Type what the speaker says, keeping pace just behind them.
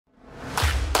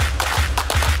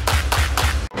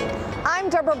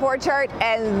Deborah Borchardt,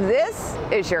 and this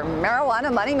is your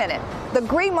Marijuana Money Minute. The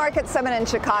Green Market Summit in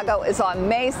Chicago is on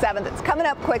May 7th. It's coming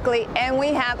up quickly, and we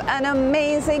have an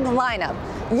amazing lineup.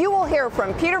 You will hear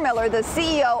from Peter Miller, the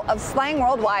CEO of Slang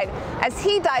Worldwide, as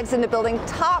he dives into building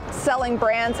top-selling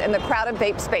brands in the crowded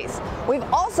vape space. We've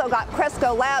also got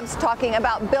Cresco Labs talking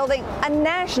about building a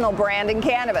national brand in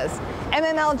cannabis.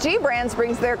 MMLG Brands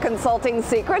brings their consulting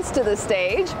secrets to the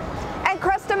stage. And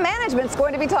Cresta Management's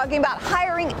going to be talking about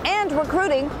hiring and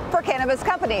recruiting for cannabis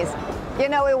companies. You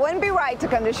know, it wouldn't be right to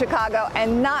come to Chicago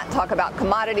and not talk about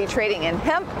commodity trading in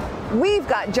hemp. We've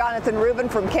got Jonathan Rubin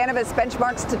from Cannabis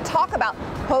Benchmarks to talk about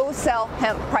wholesale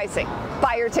hemp pricing.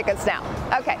 Buy your tickets now.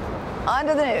 Okay, on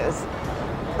to the news.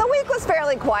 The week was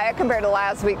fairly quiet compared to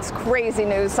last week's crazy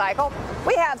news cycle.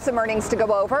 We have some earnings to go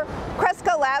over.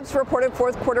 Cresco Labs reported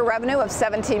fourth quarter revenue of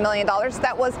 $17 million.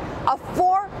 That was a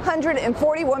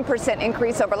 441%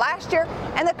 increase over last year,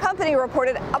 and the company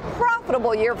reported a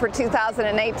profitable year for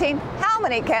 2018. How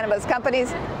many cannabis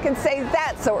companies can say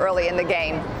that so early in the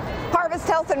game? Harvest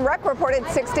Health and Rec reported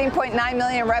 $16.9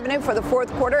 million in revenue for the fourth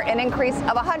quarter, an increase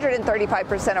of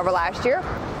 135% over last year.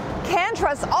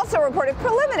 CannTrust also reported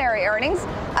preliminary earnings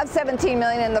of $17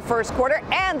 million in the first quarter,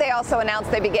 and they also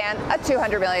announced they began a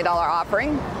 $200 million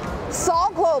offering. Sol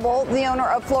Global, the owner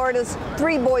of Florida's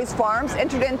Three Boys Farms,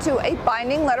 entered into a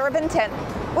binding letter of intent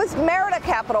with Merida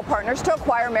Capital Partners to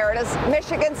acquire Merida's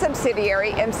Michigan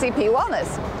subsidiary, MCP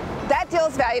Wellness. That deal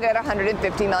is valued at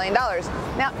 $150 million.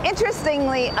 Now,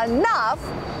 interestingly enough,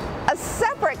 a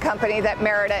separate company that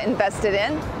Merida invested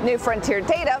in, New Frontier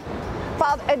Data,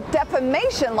 filed a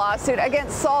defamation lawsuit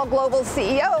against Sol Global's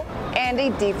CEO, Andy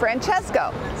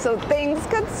DeFrancesco. So things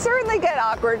could certainly get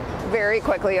awkward very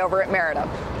quickly over at Merida.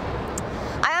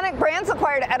 Ionic Brands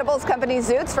acquired edibles company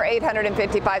Zoots for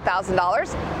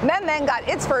 $855,000. MedMen got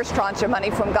its first tranche of money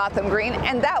from Gotham Green,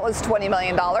 and that was $20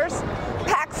 million.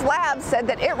 Pax Labs said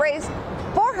that it raised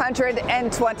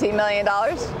 $420 million.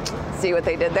 See what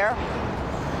they did there?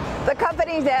 The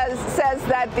company says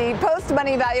that the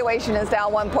post-money valuation is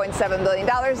now $1.7 billion,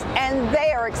 and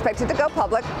they are expected to go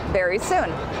public very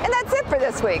soon. And that's it for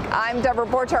this week. I'm Deborah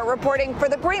Borchardt reporting for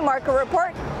the Green Market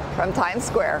Report from Times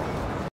Square.